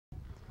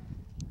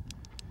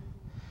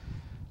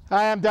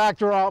Hi, I'm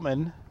Dr.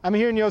 Altman. I'm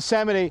here in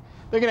Yosemite.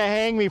 They're going to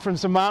hang me from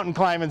some mountain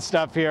climbing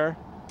stuff here.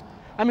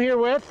 I'm here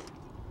with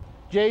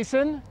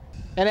Jason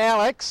and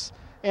Alex,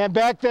 and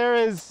back there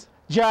is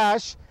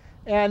Josh.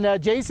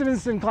 And Jason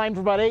has been climbing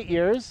for about 8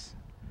 years.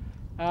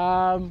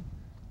 Alex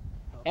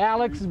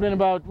has been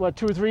about, what,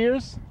 2 or 3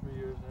 years? 3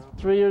 years now.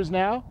 3 years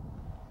now.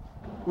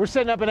 We're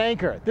setting up an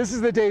anchor. This is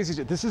the daisy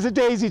chain. This is a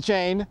daisy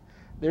chain.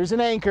 There's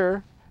an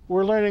anchor.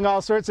 We're learning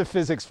all sorts of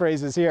physics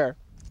phrases here,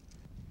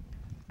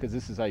 because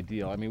this is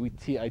ideal. I mean,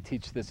 I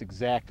teach this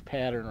exact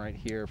pattern right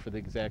here for the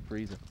exact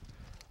reason.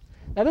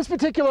 Now, this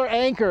particular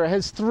anchor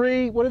has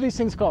 3, what are these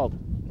things called?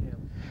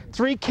 Cams.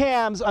 3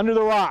 cams under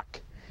the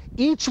rock.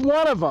 Each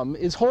one of them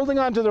is holding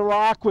onto the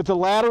rock with the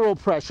lateral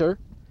pressure,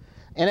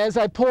 and as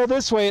I pull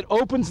this way, it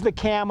opens the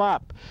cam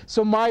up.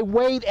 So my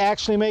weight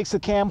actually makes the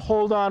cam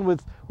hold on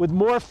with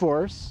more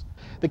force.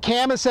 The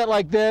cam is set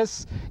like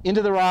this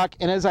into the rock,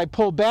 and as I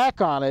pull back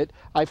on it,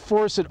 I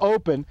force it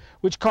open,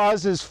 which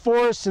causes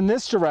force in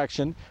this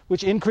direction,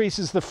 which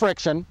increases the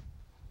friction,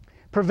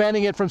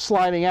 preventing it from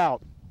sliding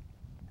out.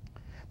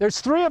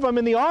 There's 3 of them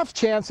in the off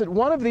chance that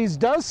one of these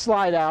does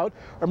slide out,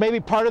 or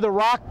maybe part of the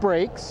rock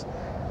breaks,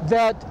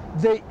 that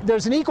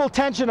there's an equal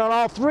tension on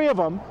all 3 of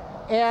them.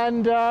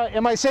 And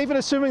am I safe in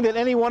assuming that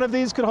any one of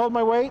these could hold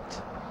my weight?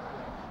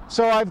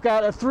 So I've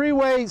got a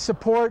 3-way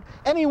support.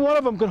 Any one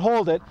of them could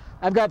hold it.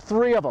 I've got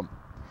 3 of them.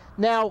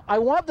 Now, I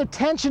want the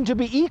tension to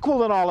be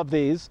equal in all of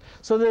these,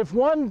 so that if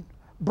one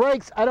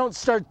breaks, I don't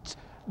start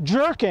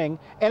jerking,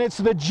 and it's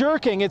the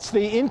jerking, it's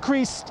the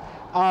increased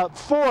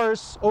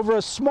force over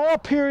a small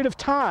period of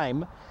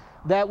time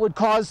that would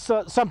cause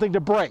something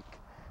to break.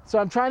 So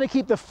I'm trying to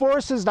keep the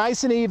forces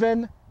nice and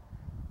even.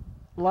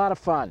 A lot of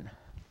fun.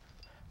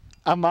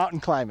 I'm mountain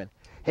climbing.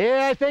 Here,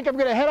 I think I'm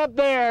going to head up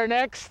there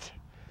next.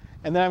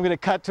 And then I'm going to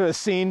cut to a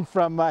scene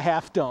from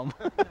Half Dome.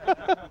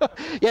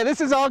 Yeah,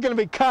 this is all going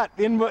to be cut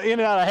in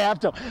and out of Half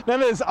Dome.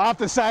 None of this off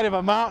the side of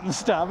a mountain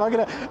stuff. I'm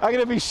going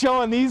to be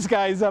showing these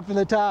guys up in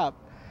the top.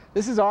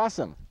 This is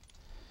awesome.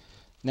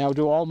 Now,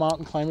 do all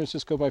mountain climbers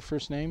just go by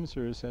first names,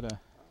 or is that a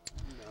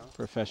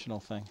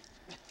professional thing?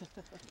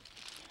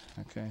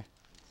 Okay.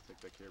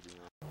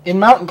 In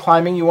mountain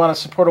climbing, you want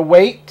to support a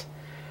weight.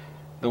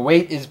 The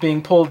weight is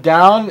being pulled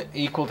down,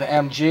 equal to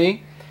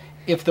mg.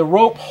 If the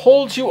rope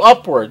holds you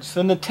upwards,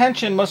 then the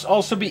tension must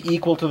also be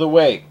equal to the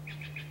weight.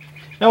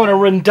 Now, in a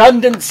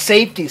redundant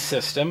safety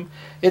system,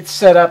 it's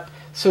set up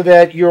so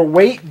that your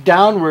weight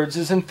downwards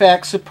is in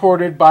fact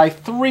supported by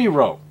 3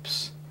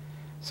 ropes.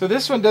 So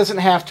this one doesn't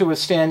have to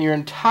withstand your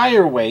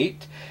entire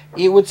weight.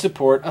 It would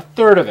support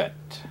 1/3 of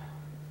it.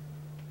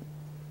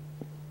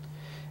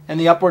 And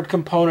the upward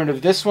component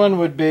of this one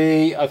would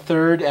be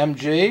 1/3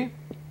 mg.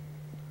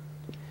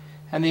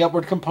 And the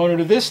upward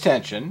component of this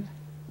tension,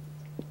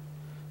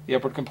 the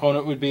upward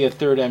component would be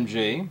 1/3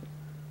 mg,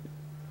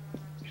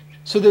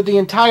 so that the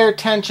entire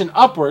tension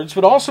upwards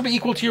would also be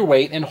equal to your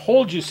weight and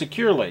hold you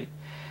securely.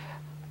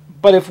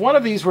 But if one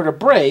of these were to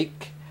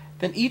break,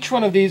 then each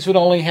one of these would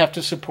only have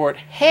to support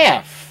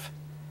half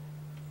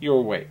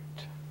your weight.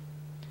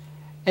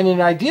 And in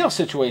an ideal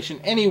situation,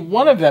 any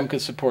one of them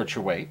could support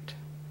your weight,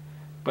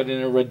 but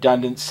in a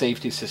redundant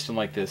safety system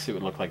like this, it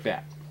would look like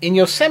that. In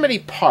Yosemite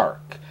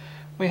Park,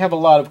 we have a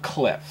lot of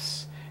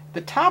cliffs. At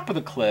the top of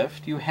the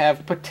cliff, you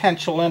have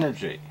potential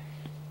energy.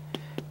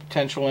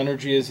 Potential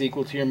energy is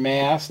equal to your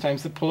mass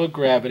times the pull of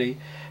gravity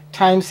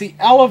times the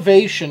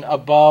elevation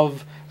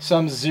above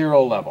some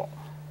 0 level.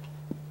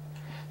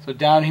 So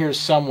down here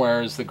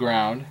somewhere is the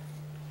ground.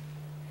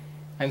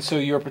 And so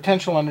your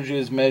potential energy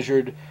is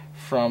measured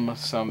from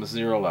some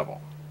 0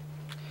 level.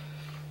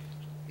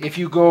 If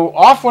you go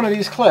off one of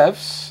these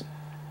cliffs,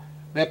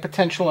 that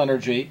potential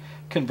energy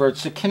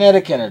converts to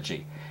kinetic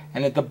energy.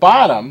 And at the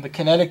bottom, the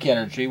kinetic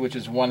energy, which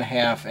is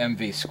 1/2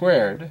 mv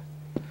squared,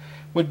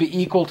 would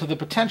be equal to the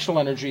potential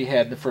energy you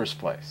had in the first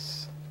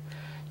place.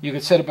 You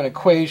could set up an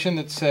equation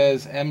that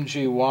says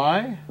mgy,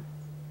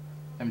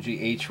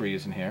 mgh we're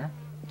using here,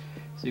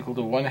 is equal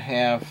to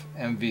 1/2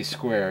 mv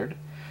squared.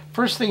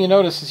 First thing you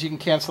notice is you can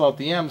cancel out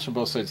the m's from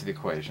both sides of the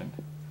equation.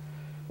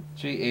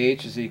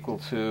 Gh is equal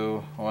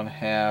to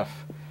 1/2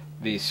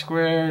 v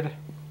squared.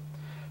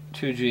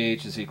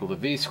 2gh is equal to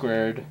v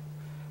squared.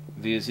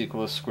 V is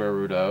equal to square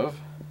root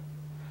of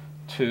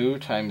 2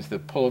 times the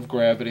pull of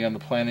gravity on the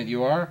planet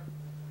you are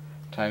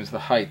times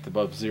the height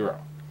above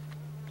 0.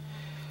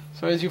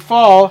 So as you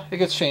fall, it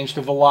gets changed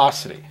to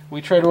velocity.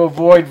 We try to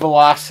avoid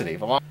velocity.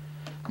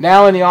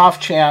 Now in the off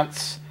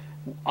chance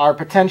our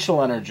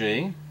potential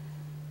energy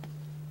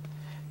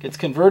gets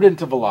converted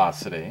into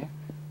velocity,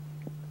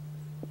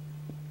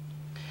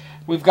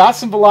 we've got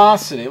some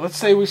velocity. Let's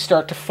say we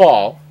start to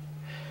fall.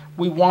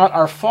 We want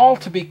our fall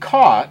to be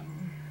caught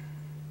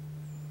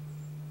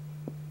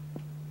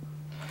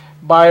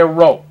by a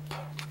rope,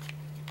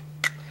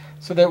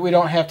 so that we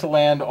don't have to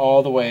land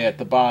all the way at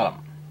the bottom.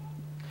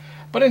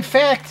 But in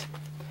fact,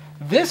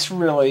 this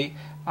really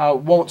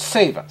won't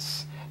save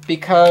us,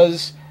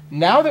 because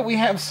now that we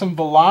have some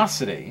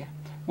velocity,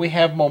 we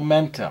have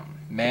momentum,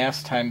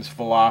 mass times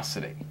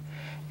velocity.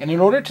 And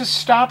in order to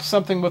stop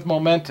something with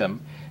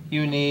momentum,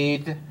 you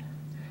need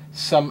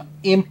some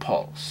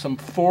impulse, some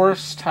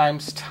force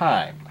times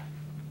time.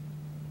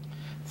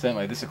 So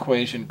anyway, this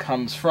equation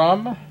comes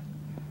from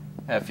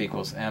F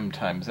equals m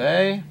times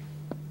a.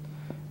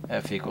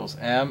 F equals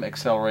m,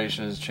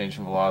 acceleration is change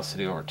in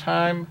velocity over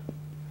time.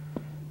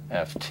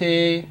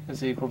 Ft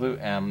is equal to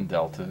m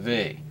delta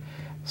v.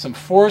 Some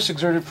force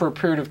exerted for a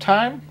period of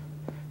time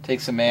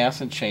takes a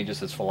mass and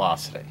changes its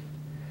velocity.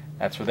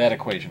 That's where that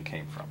equation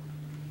came from.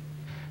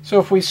 So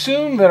if we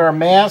assume that our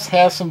mass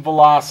has some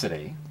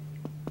velocity,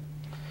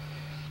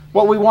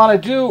 what we want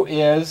to do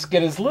is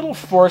get as little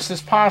force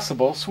as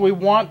possible, so we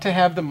want to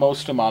have the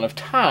most amount of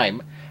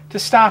time to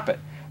stop it.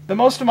 The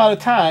most amount of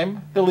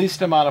time, the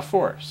least amount of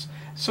force.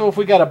 So if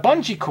we got a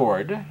bungee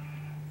cord,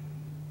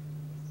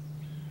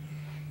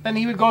 then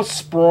he would go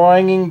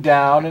springing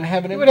down and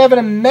he would have an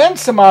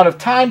immense amount of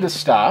time to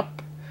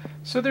stop,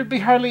 so there'd be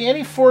hardly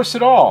any force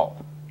at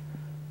all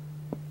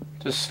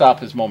to stop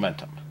his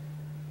momentum.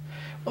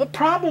 Well, the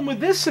problem with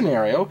this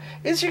scenario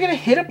is you're going to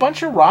hit a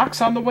bunch of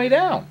rocks on the way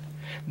down.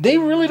 They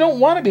really don't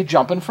want to be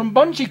jumping from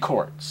bungee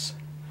cords.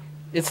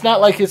 It's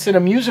not like it's an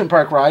amusement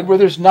park ride where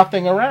there's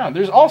nothing around.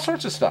 There's all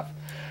sorts of stuff.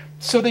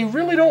 So they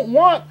really don't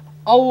want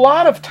a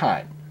lot of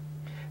time.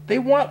 They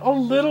want a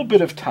little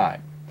bit of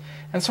time.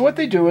 And so what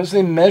they do is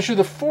they measure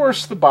the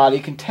force the body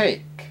can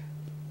take.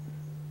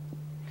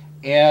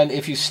 And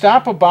if you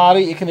stop a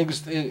body, it can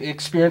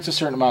experience a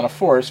certain amount of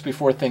force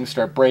before things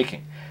start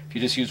breaking. If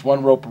you just use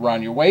one rope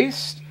around your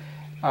waist,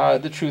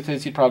 the truth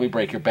is you'd probably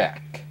break your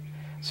back.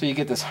 So you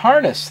get this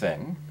harness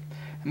thing,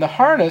 and the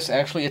harness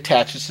actually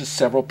attaches to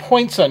several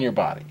points on your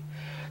body.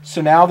 So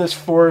now this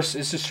force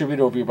is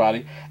distributed over your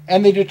body,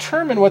 and they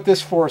determine what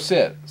this force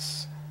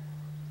is.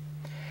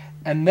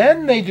 And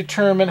then they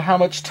determine how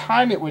much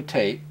time it would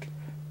take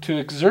to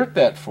exert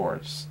that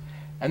force.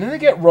 And then they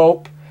get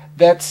rope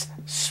that's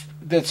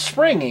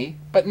springy,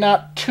 but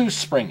not too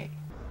springy.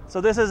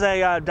 So this is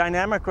a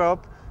dynamic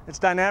rope. It's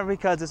dynamic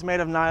because it's made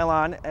of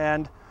nylon,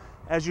 and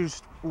as you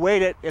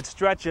weight it, it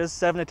stretches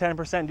 7 to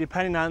 10%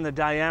 depending on the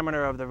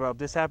diameter of the rope.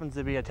 This happens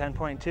to be a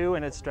 10.2,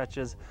 and it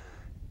stretches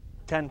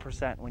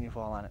 10% when you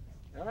fall on it.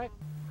 All right.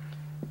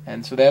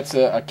 And so that's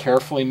a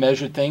carefully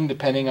measured thing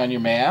depending on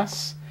your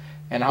mass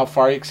and how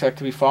far you expect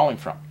to be falling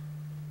from.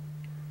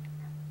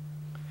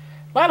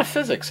 A lot of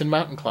physics in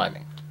mountain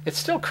climbing. It's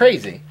still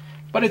crazy,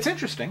 but it's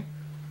interesting.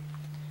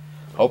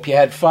 Hope you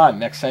had fun.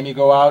 Next time you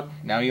go out,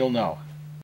 now you'll know.